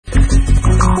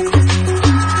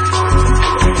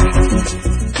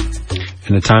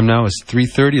And the time now is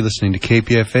 3:30, listening to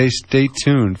KPFA. Stay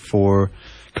tuned for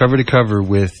Cover to Cover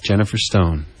with Jennifer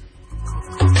Stone.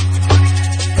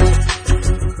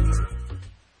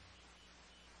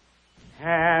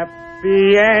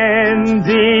 Happy ending,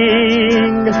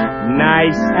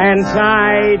 nice and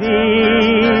tidy.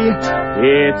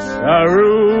 It's a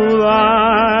rule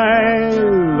I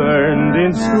learned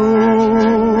in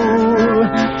school.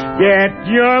 Get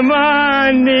your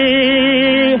money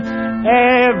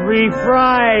every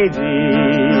Friday.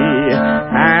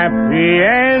 Happy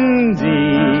endings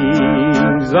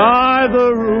are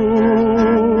the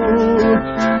rule.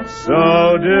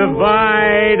 So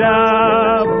divide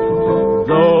up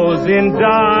those in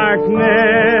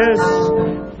darkness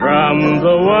from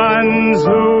the ones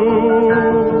who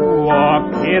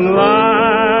walk in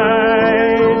light.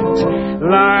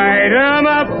 Light 'em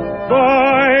up,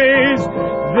 boys,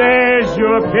 there's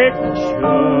your picture.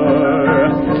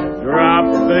 Drop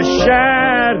the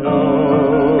shadows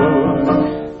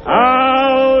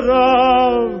out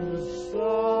of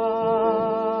sight.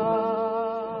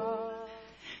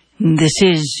 This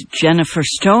is Jennifer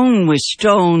Stone with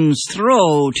Stone's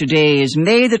Throw. Today is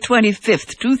May the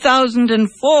 25th,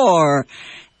 2004,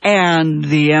 and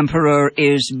the Emperor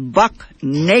is buck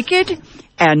naked,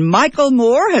 and Michael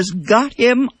Moore has got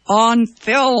him on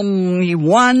film.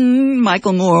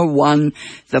 Michael Moore won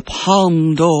the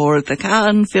Palme d'Or at the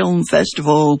Cannes Film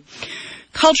Festival.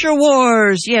 Culture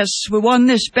Wars, yes, we won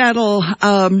this battle.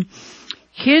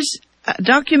 His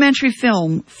documentary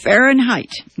film,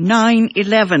 Fahrenheit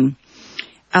 9/11,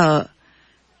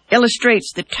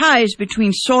 illustrates the ties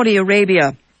between Saudi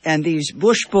Arabia and these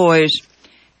Bush boys.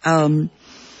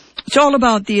 It's all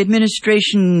about the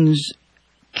administration's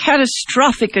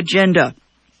catastrophic agenda.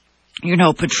 You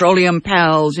know, Petroleum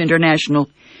Pals International.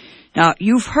 Now,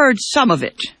 you've heard some of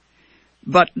it,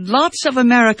 but lots of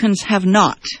Americans have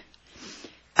not.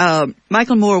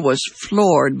 Michael Moore was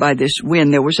floored by this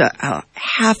win. There was a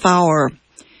half-hour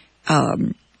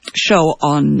show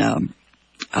on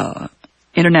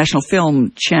International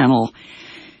Film Channel,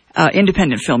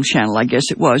 Independent Film Channel, I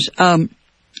guess it was.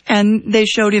 And they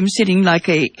showed him sitting like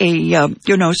a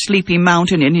sleepy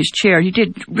mountain in his chair. He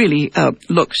did really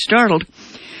look startled.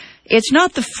 It's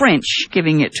not the French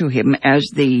giving it to him, as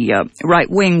the right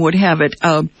wing would have it.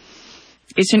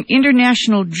 It's an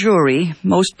international jury.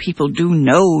 Most people do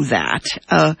know that.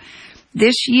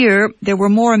 This year, there were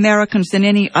more Americans than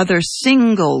any other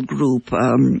single group,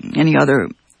 any other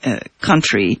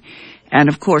country. And,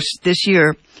 of course, this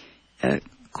year,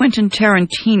 Quentin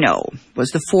Tarantino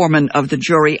was the foreman of the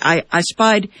jury. I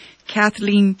spied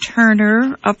Kathleen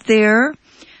Turner up there.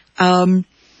 Some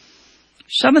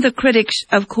of the critics,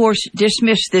 of course,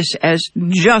 dismiss this as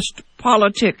just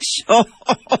politics. Oh,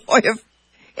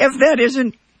 if that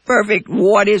isn't perfect,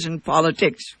 what isn't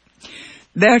politics?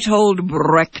 Bertolt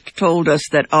Brecht told us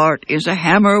that art is a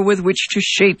hammer with which to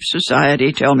shape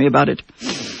society. Tell me about it.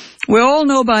 We all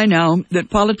know by now that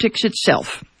politics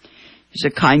itself is a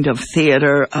kind of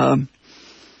theater.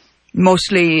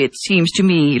 Mostly, it seems to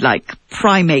me, like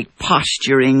primate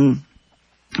posturing.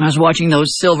 I was watching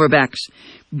those silverbacks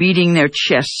beating their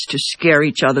chests to scare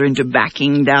each other into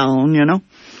backing down, you know.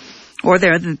 Or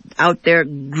they're out there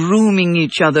grooming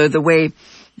each other the way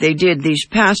they did these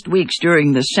past weeks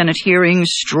during the Senate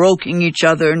hearings, stroking each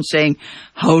other and saying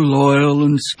how loyal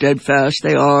and steadfast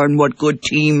they are and what good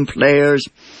team players.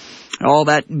 All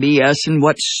that BS and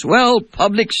what swell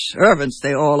public servants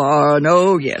they all are.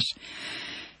 No, yes.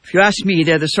 If you ask me,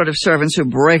 they're the sort of servants who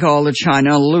break all the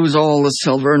china, lose all the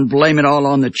silver, and blame it all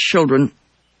on the children.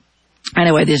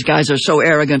 Anyway, these guys are so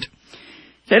arrogant.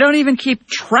 They don't even keep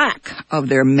track of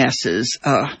their messes.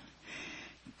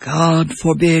 God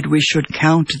forbid we should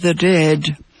count the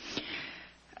dead.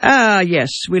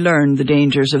 Yes, we learned the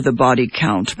dangers of the body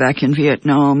count back in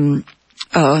Vietnam.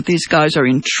 These guys are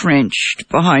entrenched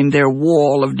behind their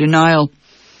wall of denial.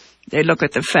 They look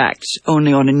at the facts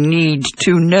only on a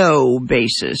need-to-know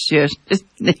basis. Yes,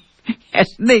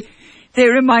 they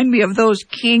remind me of those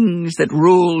kings that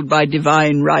ruled by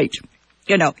divine right.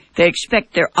 You know, they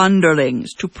expect their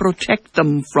underlings to protect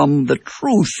them from the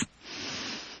truth.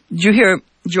 Did you hear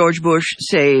George Bush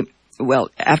say, well,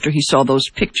 after he saw those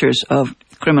pictures of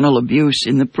criminal abuse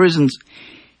in the prisons,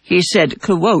 he said,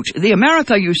 quote, "The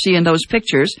America you see in those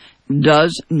pictures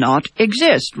does not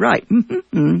exist." Right.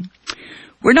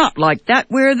 We're not like that.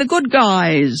 We're the good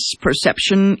guys.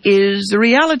 Perception is the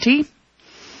reality.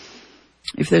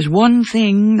 If there's one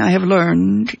thing I have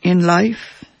learned in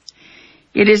life,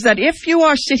 it is that if you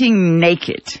are sitting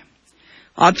naked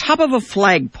on top of a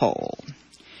flagpole,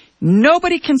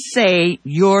 nobody can say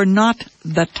you're not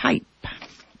the type.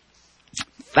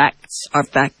 Facts are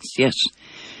facts, yes.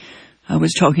 I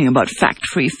was talking about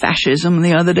fact-free fascism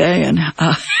the other day, and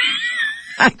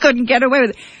I couldn't get away with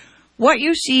it. What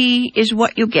you see is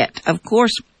what you get. Of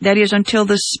course, that is until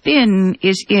the spin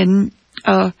is in.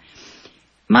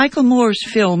 Michael Moore's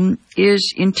film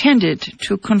is intended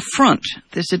to confront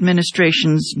this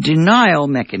administration's denial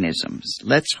mechanisms.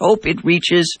 Let's hope it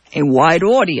reaches a wide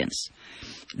audience.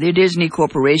 The Disney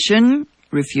Corporation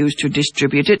refused to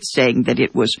distribute it, saying that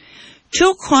it was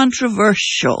too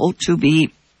controversial to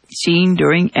be seen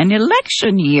during an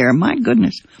election year. My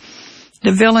goodness.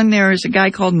 The villain there is a guy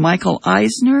called Michael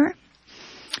Eisner.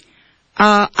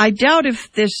 I doubt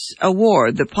if this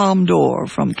award, the Palme d'Or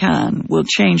from Cannes, will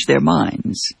change their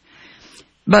minds.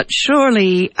 But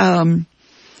surely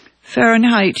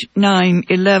Fahrenheit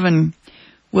 9/11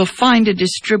 will find a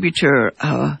distributor.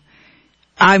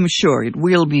 I'm sure it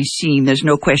will be seen. There's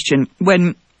no question.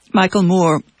 When Michael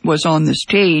Moore was on the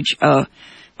stage,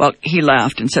 well, he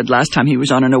laughed and said last time he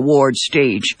was on an award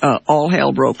stage, all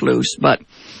hell broke loose. But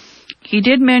he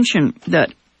did mention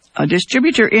that a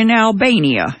distributor in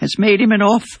Albania has made him an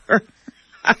offer.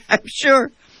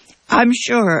 I'm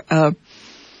sure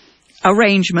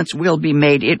arrangements will be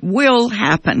made. It will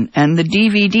happen, and the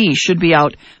DVD should be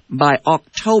out by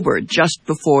October, just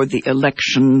before the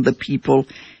election. The people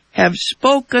have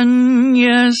spoken.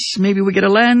 Yes, maybe we get a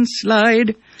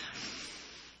landslide.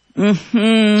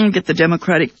 Get the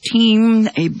Democratic team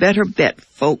a better bet,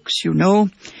 folks. You know,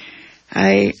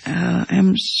 I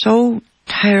am so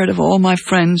tired of all my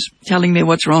friends telling me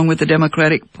what's wrong with the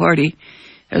Democratic Party,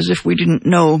 as if we didn't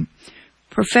know.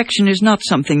 Perfection is not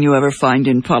something you ever find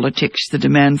in politics. The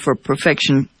demand for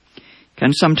perfection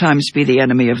can sometimes be the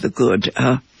enemy of the good.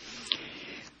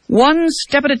 One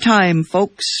step at a time,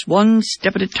 folks. One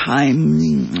step at a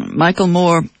time. Michael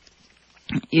Moore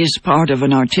is part of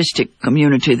an artistic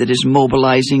community that is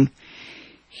mobilizing.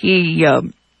 He,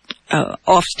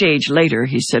 off stage later,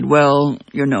 he said, well,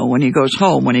 you know, when he goes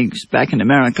home, when he's back in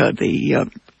America, the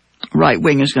right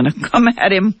wing is going to come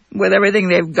at him with everything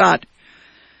they've got.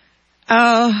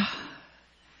 Oh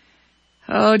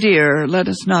dear, let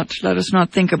us not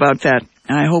think about that.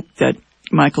 I hope that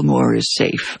Michael Moore is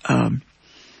safe.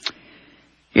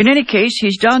 In any case,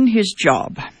 he's done his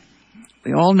job.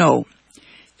 We all know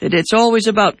that it's always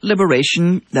about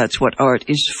liberation. That's what art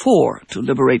is for, to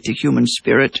liberate the human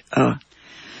spirit.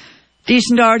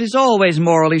 Decent art is always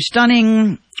morally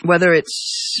stunning, whether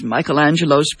it's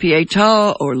Michelangelo's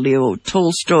Pietà or Leo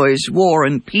Tolstoy's War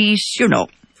and Peace, you know.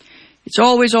 It's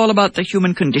always all about the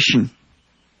human condition.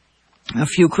 A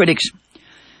few critics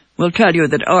will tell you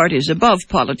that art is above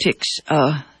politics.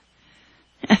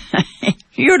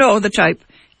 You know the type.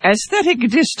 Aesthetic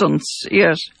distance,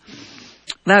 yes.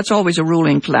 That's always a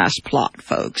ruling class plot,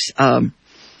 folks.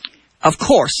 Of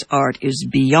course, art is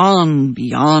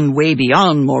way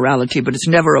beyond morality, but it's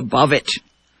never above it.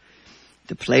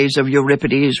 The plays of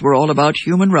Euripides were all about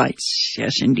human rights.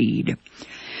 Yes, indeed.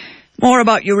 More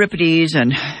about Euripides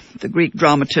and the Greek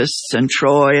dramatists and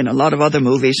Troy and a lot of other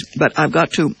movies, but I've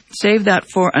got to save that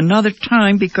for another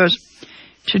time because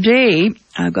today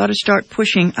I've got to start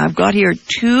pushing. I've got here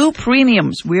 2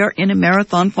 premiums. We are in a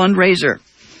marathon fundraiser.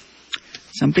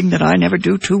 Something that I never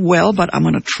do too well, but I'm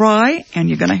going to try, and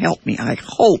you're going to help me. I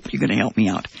hope you're going to help me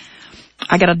out.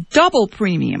 I got a double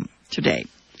premium today,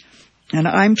 and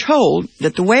I'm told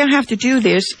that the way I have to do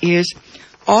this is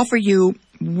offer you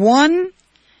one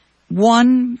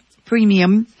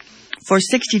premium for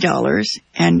 $60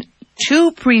 and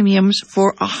 2 premiums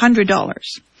for $100.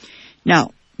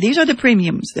 Now, these are the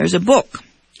premiums. There's a book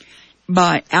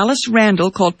by Alice Randall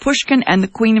called Pushkin and the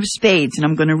Queen of Spades, and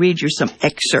I'm going to read you some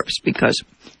excerpts because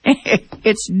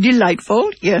it's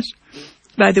delightful, yes,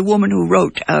 by the woman who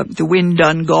wrote The Wind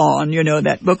Done Gone, you know,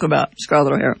 that book about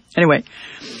Scarlett O'Hara. Anyway,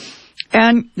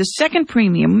 and the second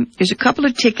premium is a couple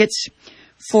of tickets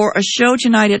for a show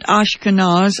tonight at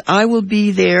Ashkenaz. I will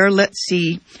be there. Let's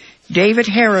see. David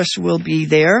Harris will be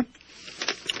there.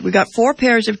 We got 4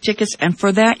 pairs of tickets, and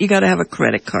for that, you got to have a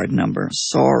credit card number.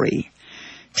 Sorry.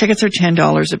 Tickets are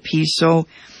 $10 a piece, so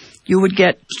you would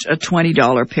get a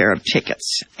 $20 pair of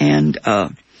tickets. And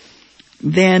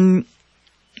then,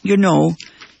 you know,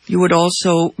 you would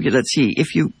also, let's see,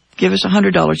 if you give us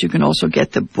 $100, you can also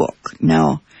get the book.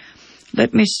 Now,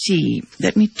 let me see.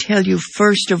 Let me tell you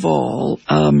first of all,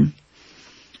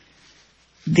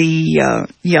 the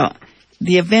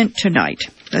event tonight.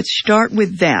 Let's start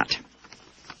with that,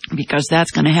 because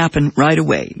that's going to happen right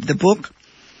away. The book,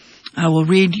 I will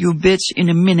read you bits in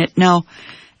a minute. Now,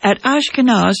 at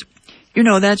Ashkenaz, you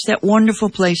know, that's that wonderful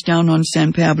place down on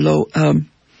San Pablo.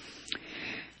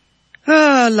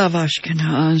 I love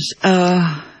Ashkenaz.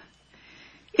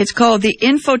 It's called the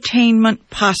Infotainment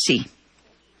Posse.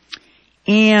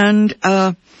 And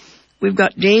we've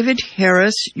got David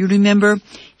Harris. You remember,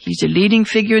 he's a leading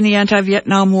figure in the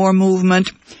anti-Vietnam War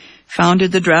movement,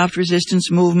 founded the draft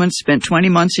resistance movement, spent 20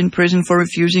 months in prison for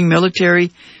refusing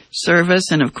military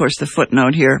service. And, of course, the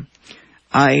footnote here,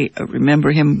 I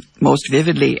remember him most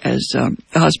vividly as the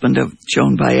husband of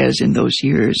Joan Baez in those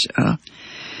years.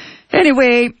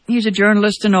 Anyway, he's a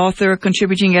journalist and author,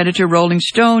 contributing editor, Rolling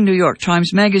Stone, New York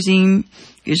Times Magazine.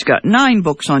 He's got 9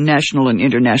 books on national and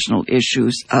international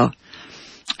issues.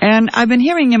 And I've been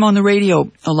hearing him on the radio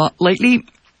a lot lately.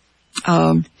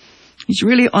 He's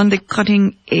really on the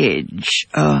cutting edge.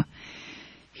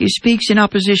 He speaks in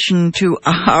opposition to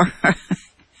our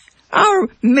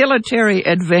military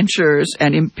adventures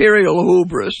and imperial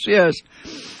hubris. Yes.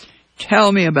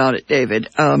 Tell me about it, David.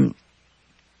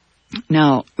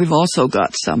 Now, we've also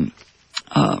got some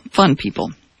fun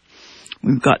people.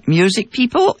 We've got music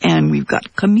people, and we've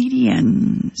got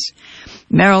comedians.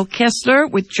 Merrill Kessler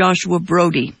with Joshua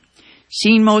Brody.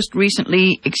 Seen most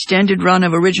recently, extended run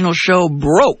of original show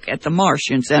Broke at the Marsh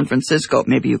in San Francisco.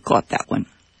 Maybe you caught that one.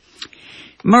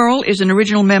 Merle is an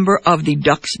original member of the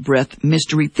Duck's Breath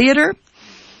Mystery Theater,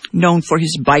 known for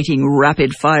his biting,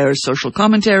 rapid-fire social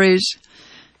commentaries.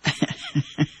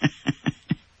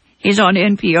 He's on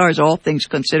NPR's All Things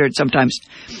Considered sometimes.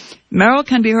 Merrill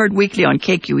can be heard weekly on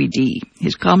KQED.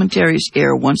 His commentaries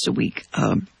air once a week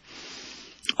on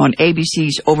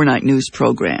ABC's overnight news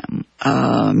program.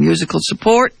 Musical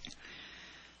support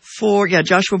for,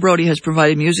 Joshua Brody has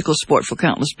provided musical support for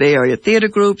countless Bay Area theater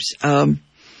groups.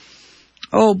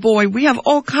 Oh boy, we have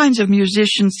all kinds of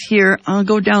musicians here. I'll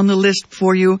go down the list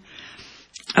for you.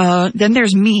 Then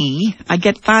there's me. I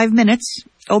get 5 minutes.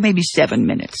 Maybe 7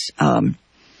 minutes.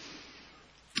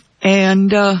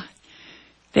 And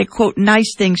they quote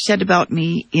nice things said about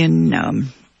me in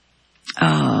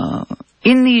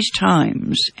these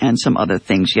times and some other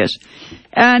things, yes.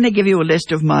 And they give you a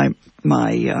list of my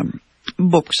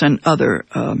books and other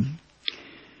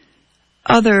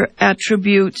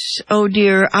attributes. Oh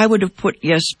dear, I would have put,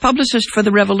 yes, publicist for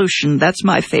the revolution. That's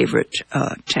my favorite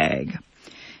tag.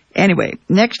 Anyway,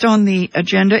 next on the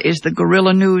agenda is the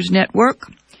Guerrilla News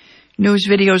Network. News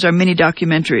videos are mini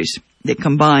documentaries. They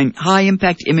combine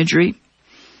high-impact imagery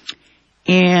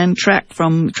and tracks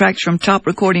from top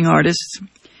recording artists.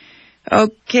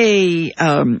 Okay,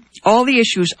 all the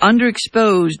issues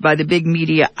underexposed by the big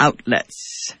media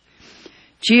outlets.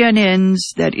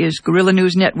 GNN's, that is Guerrilla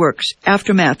News Network's,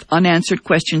 Aftermath, Unanswered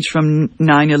Questions from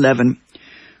 9/11,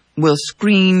 will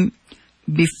screen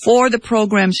before the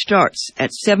program starts at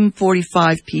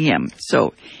 7:45 p.m.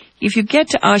 So if you get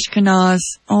to Ashkenaz,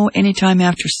 anytime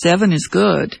after 7 is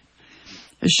good.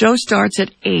 The show starts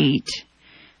at 8.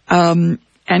 And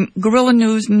Guerrilla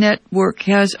News Network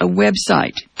has a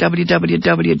website, www.gnn.tv.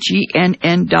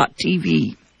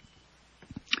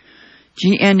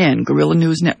 GNN,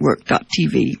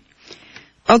 GuerrillaNewsNetwork.tv.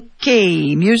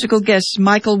 Okay, musical guest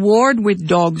Michael Ward with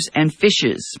Dogs and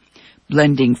Fishes,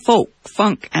 blending folk,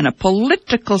 funk, and a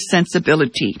political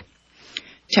sensibility.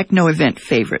 Techno event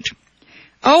favorite.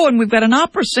 And we've got an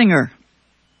opera singer,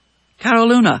 Carol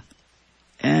Luna.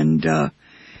 And,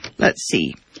 let's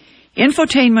see.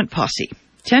 Infotainment Posse.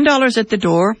 $10 at the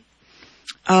door.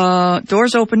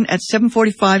 Doors open at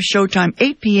 7:45, showtime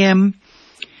 8 p.m.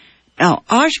 Now,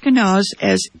 Ashkenaz,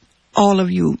 as all of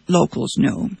you locals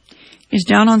know, is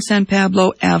down on San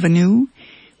Pablo Avenue,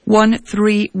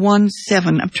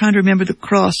 1317. I'm trying to remember the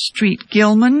cross street.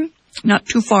 Gilman, not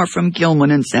too far from Gilman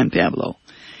and San Pablo.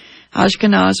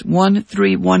 Ashkenaz,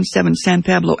 1317 San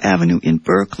Pablo Avenue in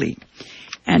Berkeley.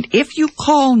 And if you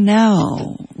call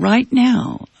now, right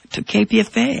now, to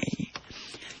KPFA,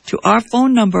 to our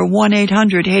phone number,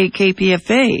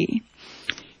 1-800-HEY-KPFA,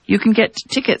 you can get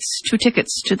two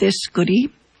tickets to this goodie,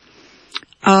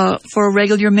 for a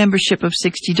regular membership of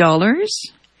 $60,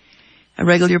 a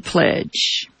regular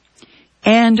pledge.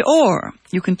 Or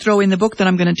you can throw in the book that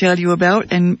I'm going to tell you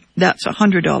about, and that's a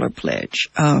 $100 pledge.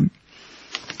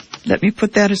 Let me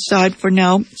put that aside for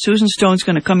now. Susan Stone's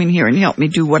going to come in here and help me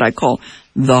do what I call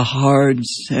the hard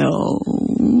sell.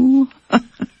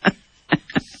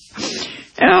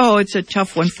 It's a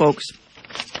tough one, folks.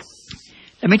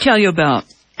 Let me tell you about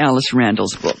Alice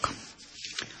Randall's book.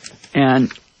 And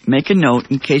make a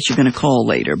note in case you're going to call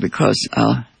later, because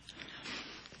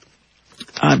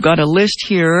I've got a list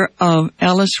here of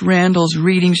Alice Randall's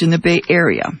readings in the Bay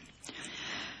Area.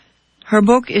 Her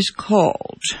book is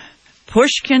called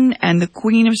Pushkin and the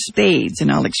Queen of Spades,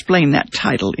 and I'll explain that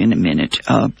title in a minute.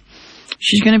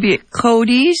 She's going to be at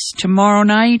Cody's tomorrow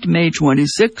night, May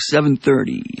 26,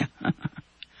 7:30.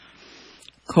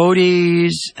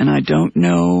 Cody's, and I don't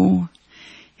know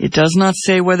It does not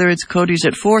say whether it's Cody's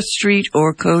at 4th Street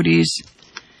or Cody's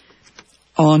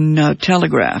on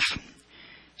Telegraph.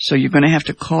 So you're going to have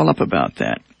to call up about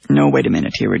that. No, wait a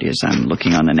minute. Here it is. I'm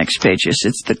looking on the next page.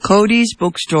 It's the Cody's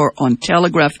Bookstore on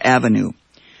Telegraph Avenue.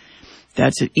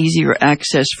 That's an easier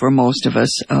access for most of us.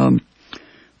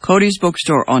 Cody's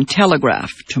Bookstore on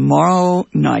Telegraph, tomorrow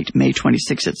night, May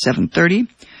 26th at 7:30.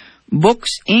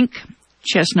 Books, Inc.,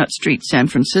 Chestnut Street, San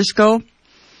Francisco,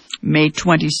 May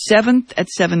 27th at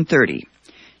 7:30.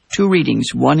 2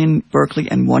 readings, one in Berkeley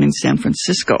and one in San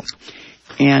Francisco.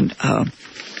 And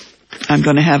I'm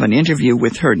going to have an interview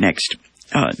with her next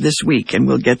this week, and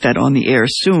we'll get that on the air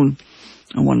soon.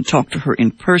 I want to talk to her in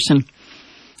person.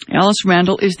 Alice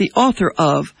Randall is the author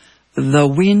of The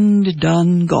Wind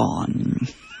Done Gone.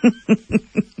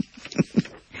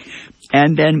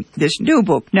 And then this new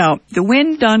book. Now, The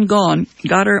Wind Done Gone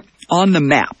got her on the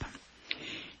map.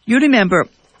 You remember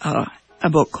a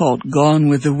book called Gone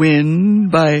with the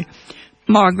Wind by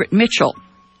Margaret Mitchell.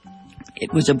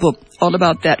 It was a book all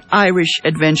about that Irish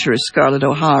adventuress Scarlett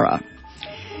O'Hara.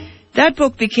 That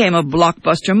book became a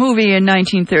blockbuster movie in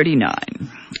 1939.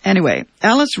 Anyway,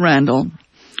 Alice Randall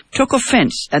took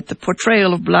offense at the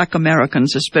portrayal of black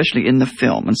Americans, especially in the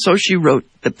film, and so she wrote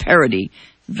the parody,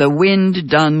 The Wind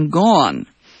Done Gone.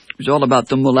 It was all about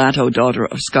the mulatto daughter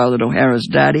of Scarlett O'Hara's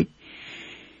daddy.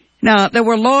 Now, there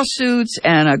were lawsuits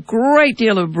and a great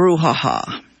deal of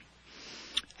brouhaha.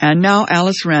 And now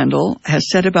Alice Randall has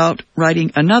set about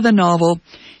writing another novel.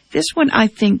 This one, I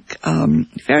think,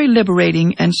 very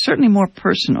liberating and certainly more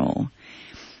personal.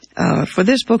 For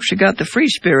this book, she got the Free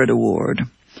Spirit Award.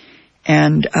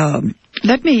 And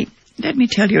let me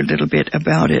tell you a little bit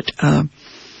about it.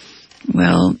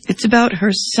 Well, it's about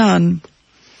her son.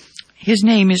 His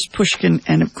name is Pushkin,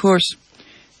 and of course,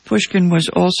 Pushkin was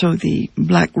also the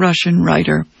Black Russian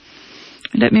writer.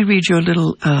 Let me read you a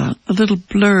little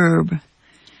blurb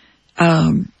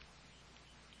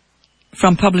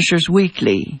from Publishers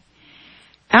Weekly.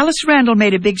 Alice Randall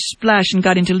made a big splash and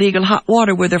got into legal hot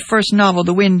water with her first novel,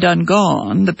 The Wind Done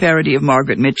Gone, the parody of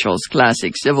Margaret Mitchell's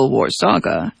classic Civil War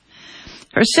saga.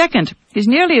 Her second is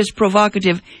nearly as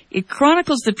provocative. It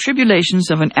chronicles the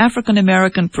tribulations of an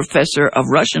African-American professor of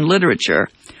Russian literature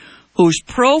whose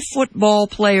pro football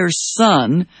player's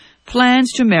son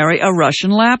plans to marry a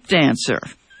Russian lap dancer.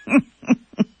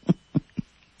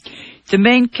 The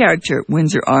main character,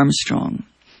 Windsor Armstrong,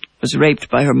 was raped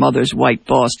by her mother's white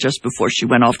boss just before she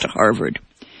went off to Harvard.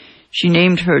 She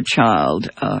named her child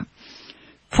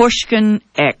Pushkin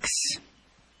X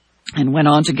and went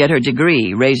on to get her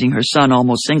degree, raising her son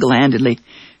almost single-handedly.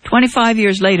 25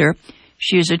 years later,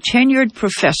 she is a tenured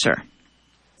professor,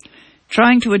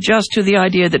 trying to adjust to the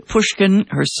idea that Pushkin,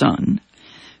 her son,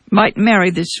 might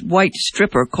marry this white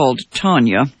stripper called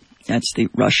Tanya. That's the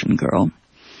Russian girl.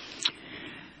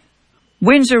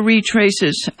 Windsor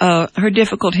retraces her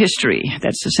difficult history.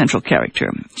 That's the central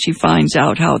character. She finds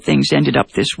out how things ended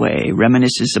up this way,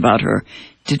 reminisces about her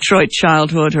Detroit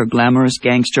childhood, her glamorous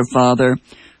gangster father,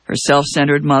 her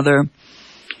self-centered mother,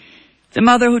 the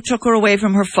mother who took her away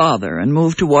from her father and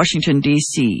moved to Washington,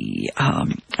 D.C.,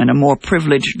 and a more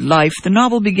privileged life. The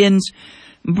novel begins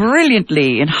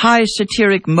brilliantly in high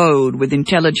satiric mode with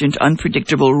intelligent,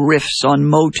 unpredictable riffs on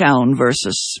Motown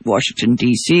versus Washington,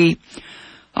 D.C.,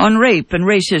 on rape and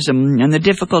racism and the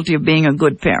difficulty of being a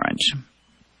good parent.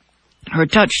 Her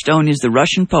touchstone is the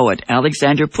Russian poet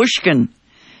Alexander Pushkin,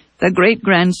 the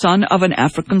great-grandson of an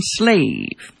African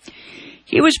slave.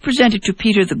 He was presented to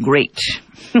Peter the Great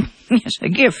as a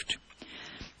gift.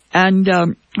 And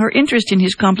her interest in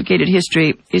his complicated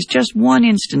history is just one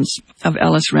instance of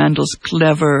Alice Randall's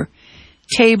clever,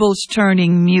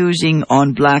 tables-turning musing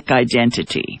on black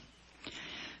identity.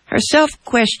 Her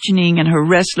self-questioning and her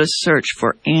restless search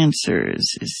for answers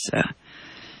is,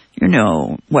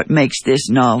 what makes this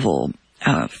novel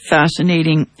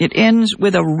fascinating. It ends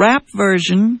with a rap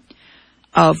version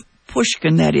of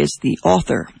Pushkin, that is the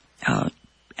author,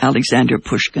 Alexander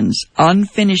Pushkin's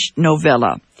unfinished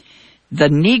novella, The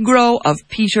Negro of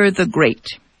Peter the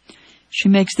Great. She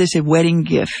makes this a wedding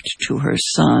gift to her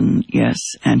son,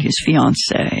 yes, and his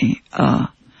fiancée.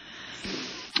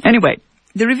 Anyway,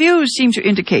 the reviews seem to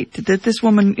indicate that this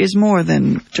woman is more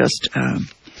than just a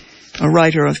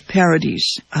writer of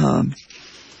parodies. I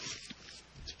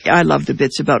love the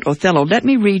bits about Othello. Let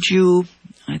me read you,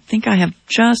 I think I have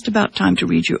just about time to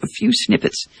read you a few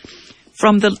snippets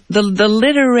from the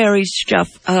literary stuff.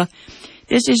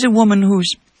 This is a woman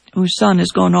whose son has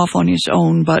gone off on his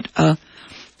own, but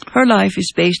her life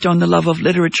is based on the love of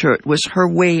literature. It was her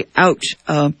way out.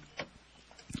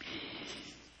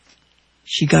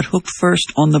 She got hooked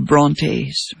first on the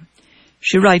Brontes.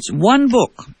 She writes one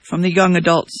book from the young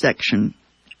adult section,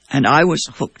 and I was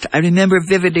hooked. I remember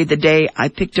vividly the day I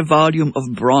picked a volume of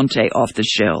Bronte off the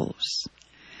shelves.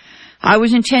 I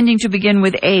was intending to begin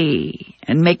with A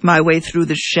and make my way through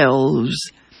the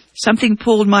shelves. Something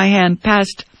pulled my hand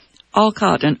past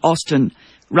Alcott and Austen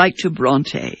right to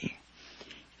Bronte.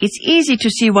 It's easy to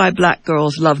see why black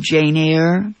girls love Jane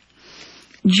Eyre.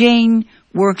 Jane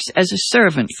works as a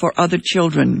servant for other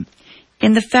children,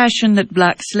 in the fashion that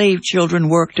black slave children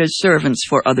worked as servants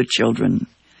for other children.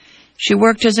 She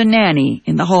worked as a nanny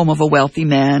in the home of a wealthy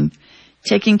man,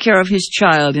 taking care of his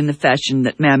child in the fashion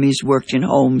that mammies worked in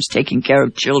homes taking care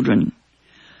of children.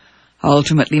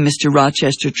 Ultimately, Mr.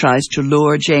 Rochester tries to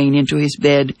lure Jane into his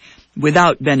bed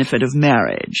without benefit of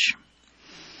marriage.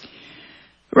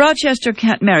 Rochester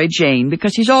can't marry Jane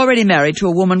because he's already married to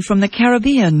a woman from the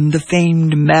Caribbean, the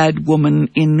famed mad woman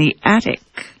in the attic.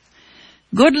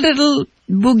 Good little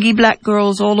boogie black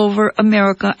girls all over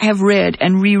America have read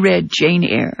and reread Jane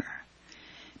Eyre.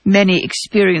 Many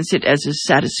experience it as a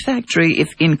satisfactory, if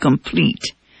incomplete,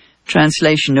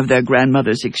 translation of their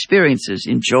grandmother's experiences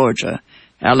in Georgia,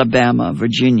 Alabama,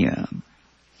 Virginia.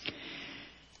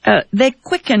 They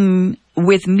quicken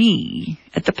with me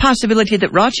at the possibility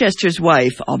that Rochester's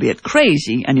wife, albeit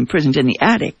crazy and imprisoned in the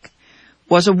attic,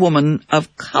 was a woman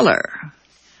of color.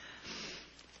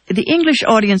 The English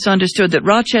audience understood that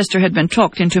Rochester had been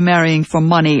talked into marrying for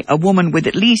money a woman with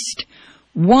at least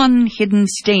one hidden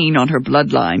stain on her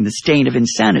bloodline, the stain of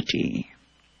insanity.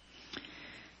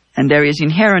 And there is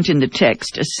inherent in the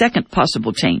text a second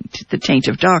possible taint, the taint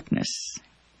of darkness.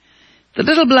 The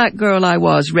little black girl I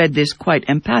was read this quite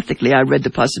empathically. I read the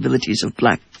possibilities of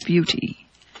black beauty.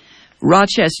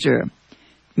 Rochester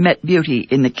met beauty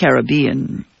in the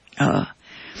Caribbean.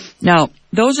 Now,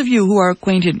 those of you who are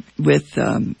acquainted with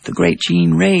the great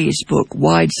Jean Rey's book,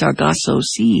 Wide Sargasso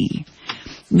Sea,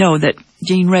 know that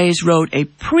Jean Reyes wrote a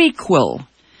prequel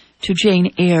to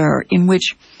Jane Eyre in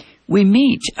which we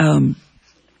meet the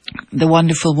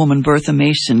wonderful woman Bertha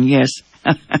Mason, yes,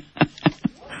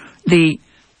 the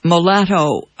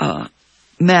mulatto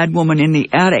mad woman in the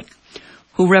attic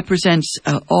who represents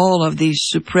all of these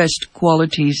suppressed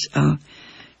qualities,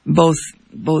 both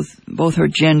her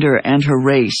gender and her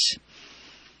race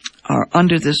are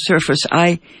under the surface.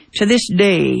 To this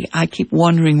day, I keep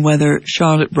wondering whether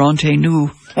Charlotte Bronte knew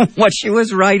what she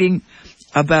was writing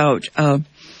about.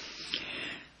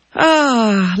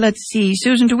 Let's see.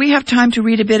 Susan, do we have time to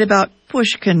read a bit about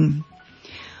Pushkin?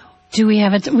 Do we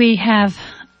have it? We have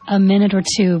a minute or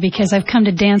two because I've come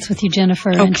to dance with you,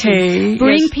 Jennifer. Okay. And to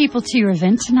bring people to your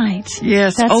event tonight.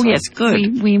 Yes. That's yes,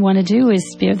 good. We want to do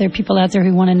is there are people out there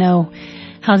who want to know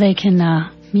how they can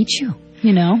meet you.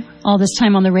 You know, all this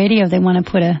time on the radio, they want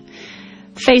to put a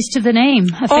face to the name,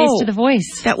 a face to the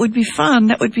voice. That would be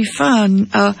fun.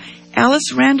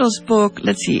 Alice Randall's book,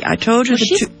 let's see, I told you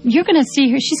you're going to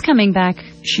see her. She's coming back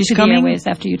to the airways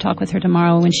after you talk with her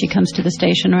tomorrow when she comes to the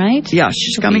station, right? Yeah,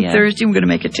 she's coming Thursday. We're going to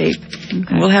make a tape.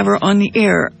 Okay. We'll have her on the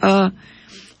air.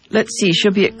 Let's see,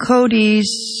 she'll be at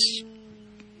Cody's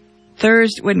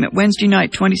Wednesday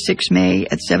night, 26 May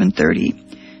at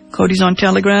 7:30. Cody's on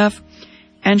Telegraph.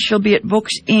 And she'll be at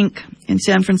Books Inc. in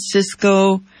San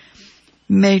Francisco,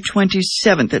 May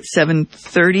 27th at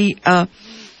 7:30.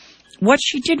 What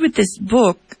she did with this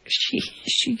book, she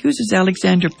uses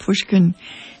Alexander Pushkin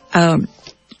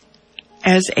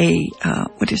as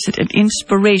an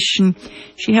inspiration.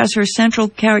 She has her central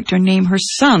character name her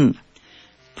son,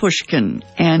 Pushkin.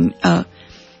 And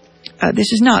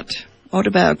this is not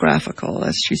autobiographical.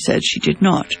 As she said, she did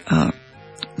not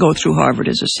go through Harvard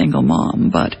as a single mom,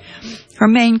 but her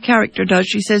main character does.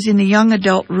 She says in the young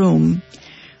adult room,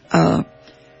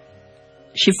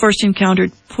 she first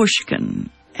encountered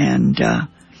Pushkin, and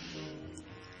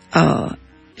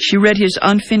she read his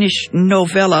unfinished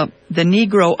novella, The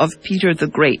Negro of Peter the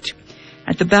Great.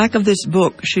 At the back of this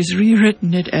book, she's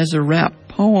rewritten it as a rap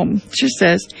poem. She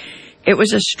says, "It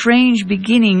was a strange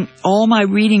beginning. All my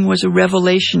reading was a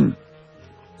revelation,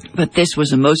 but this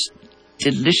was a most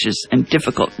delicious and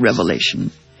difficult revelation.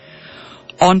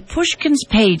 On Pushkin's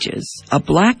pages, a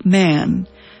black man,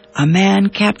 a man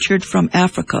captured from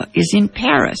Africa, is in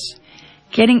Paris,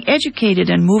 getting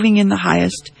educated and moving in the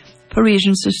highest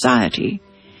Parisian society.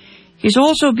 He's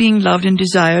also being loved and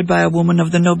desired by a woman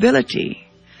of the nobility.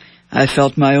 I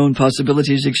felt my own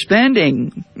possibilities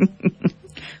expanding.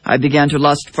 I began to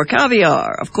lust for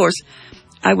caviar. Of course,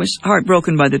 I was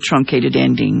heartbroken by the truncated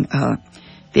ending.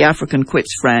 The African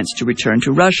quits France to return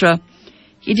to Russia.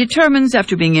 He determines,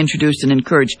 after being introduced and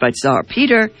encouraged by Tsar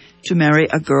Peter, to marry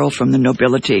a girl from the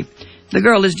nobility. The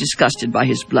girl is disgusted by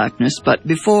his blackness, but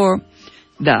before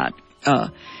that,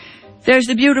 There's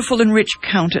the beautiful and rich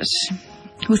Countess,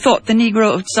 who thought the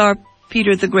Negro of Tsar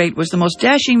Peter the Great was the most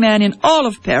dashing man in all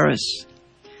of Paris.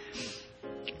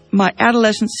 My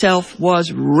adolescent self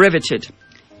was riveted.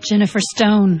 Jennifer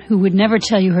Stone, who would never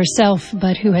tell you herself,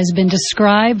 but who has been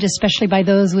described, especially by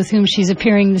those with whom she's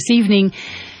appearing this evening,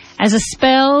 as a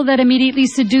spell that immediately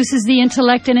seduces the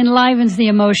intellect and enlivens the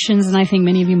emotions, and I think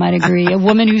many of you might agree. A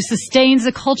woman who sustains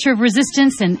a culture of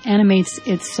resistance and animates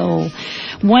its soul.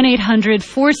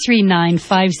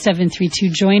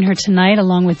 1-800-439-5732. Join her tonight,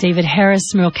 along with David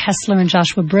Harris, Merle Kessler, and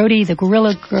Joshua Brody, the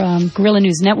Guerrilla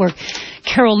News Network,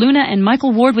 Carol Luna, and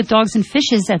Michael Ward with Dogs and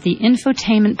Fishes at the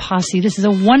Infotainment Posse. This is a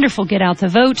wonderful Get Out the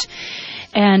Vote,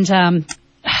 and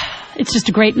it's just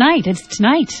a great night. It's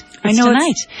tonight. I know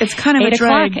tonight. It's kind of 8 a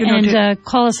drag. And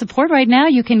call us support right now.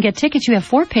 You can get tickets. You have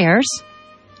 4 pairs.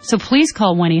 So please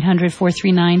call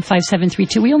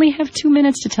 1-800-439-5732. We only have 2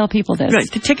 minutes to tell people this. Right.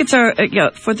 The tickets are,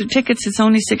 for the tickets it's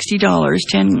only $60,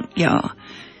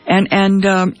 And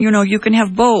you can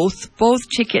have both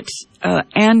tickets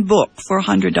and book for a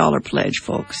 $100 pledge,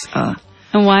 folks.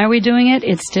 And why are we doing it?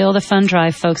 It's still the fund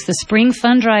drive, folks. The spring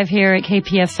fund drive here at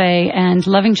KPFA. And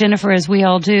loving Jennifer as we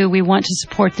all do, we want to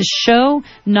support the show,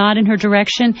 nod in her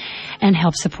direction, and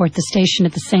help support the station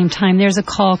at the same time. There's a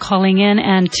call calling in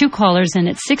and 2 callers in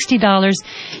at $60.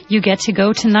 You get to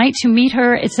go tonight to meet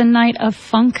her. It's a night of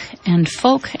funk and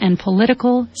folk and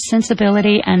political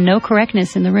sensibility and no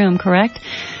correctness in the room, correct?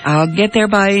 I'll get there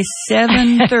by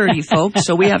 7:30, folks,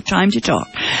 so we have time to talk.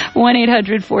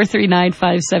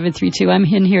 1-800-439-5732. I'm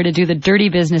in here to do the dirty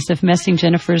business of messing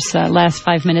Jennifer's last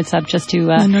 5 minutes up just to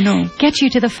get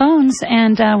you to the phones.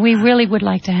 And we really would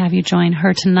like to have you join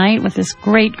her tonight with this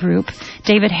great group.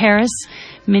 David Harris,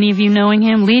 many of you knowing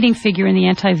him, leading figure in the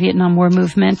anti-Vietnam War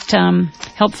movement,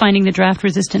 helped finding the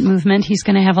draft-resistant movement. He's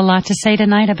going to have a lot to say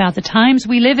tonight about the times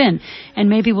we live in. And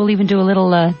maybe we'll even do a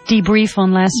little debrief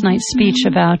on last night's speech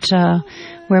about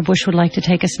where Bush would like to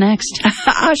take us next.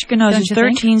 Ashkenaz is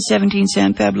 1317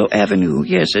 San Pablo Avenue.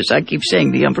 Yes, as I keep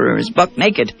saying, the emperor is buck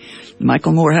naked.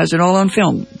 Michael Moore has it all on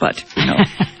film. But,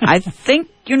 I think,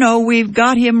 we've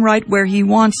got him right where he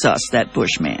wants us, that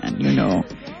Bush man,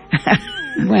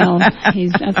 Well, I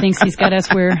think he's got us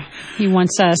where he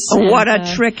wants us. What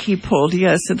a trick he pulled,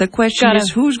 yes. The question is,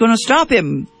 who's going to stop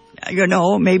him?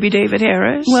 Maybe David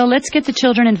Harris? Well, let's get the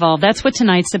children involved. That's what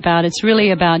tonight's about. It's really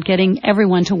about getting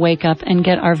everyone to wake up and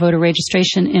get our voter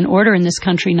registration in order in this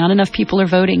country. Not enough people are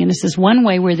voting, and this is one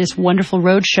way where this wonderful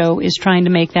road show is trying to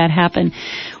make that happen.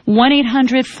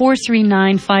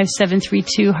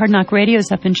 1-800-439-5732. Hard Knock Radio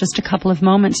is up in just a couple of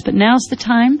moments, but now's the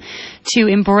time to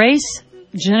embrace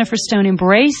Jennifer Stone,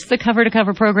 embrace the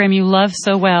cover-to-cover program you love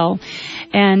so well.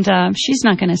 And she's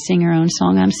not going to sing her own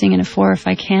song. I'm singing it for her if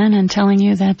I can, and telling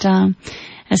you that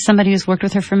as somebody who's worked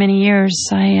with her for many years,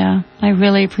 I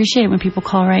really appreciate when people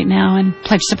call right now and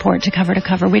pledge support to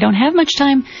cover. We don't have much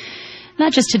time,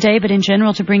 not just today, but in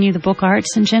general, to bring you the book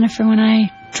arts. And Jennifer, when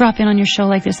I drop in on your show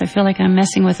like this, I feel like I'm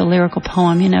messing with a lyrical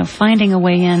poem, finding a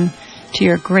way in to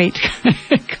your great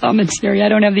commentary. I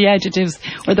don't have the adjectives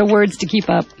or the words to keep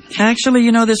up.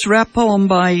 Actually, this rap poem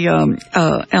by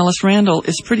Alice Randall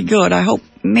is pretty good. I hope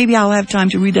maybe I'll have time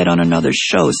to read that on another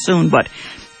show soon, but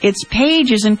it's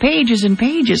pages and pages and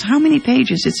pages. How many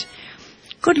pages? It's,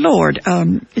 good Lord,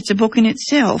 it's a book in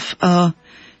itself.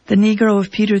 The Negro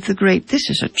of Peter the Great. This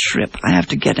is a trip. I have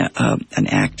to get an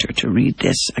actor to read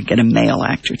this. I get a male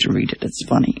actor to read it. It's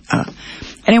funny.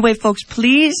 Anyway, folks,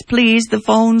 please, the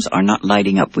phones are not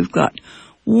lighting up. We've got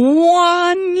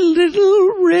one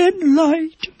little red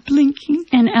light blinking.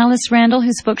 And Alice Randall,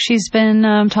 whose book she's been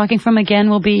talking from again,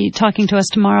 will be talking to us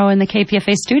tomorrow in the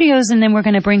KPFA studios, and then we're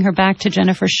going to bring her back to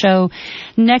Jennifer's show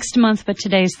next month. But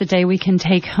today's the day we can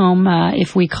take home,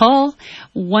 if we call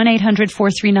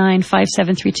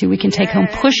 1-800-439-5732, we can take home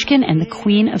Pushkin and the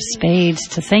Queen of Spades.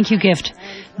 It's a thank you gift.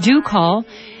 Do call.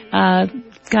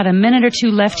 Got a minute or two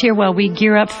left here while we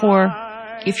gear up for...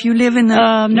 If you live in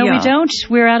the... No, we don't.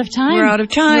 We're out of time. We're out of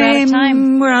time.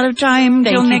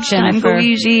 Till next time, go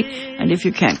easy. And if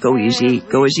you can't go easy,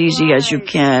 go as easy as you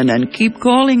can. And keep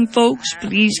calling, folks.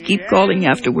 Please keep calling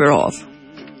after we're off.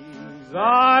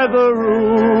 Are the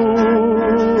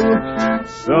roots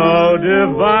so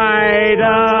divide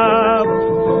up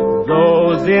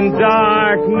those in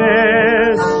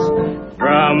darkness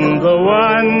from the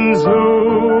ones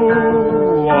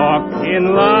who walk in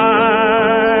light?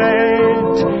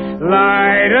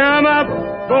 Light 'em up,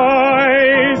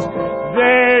 boys,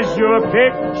 there's your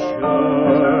picture.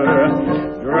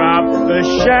 Drop the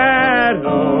shadow.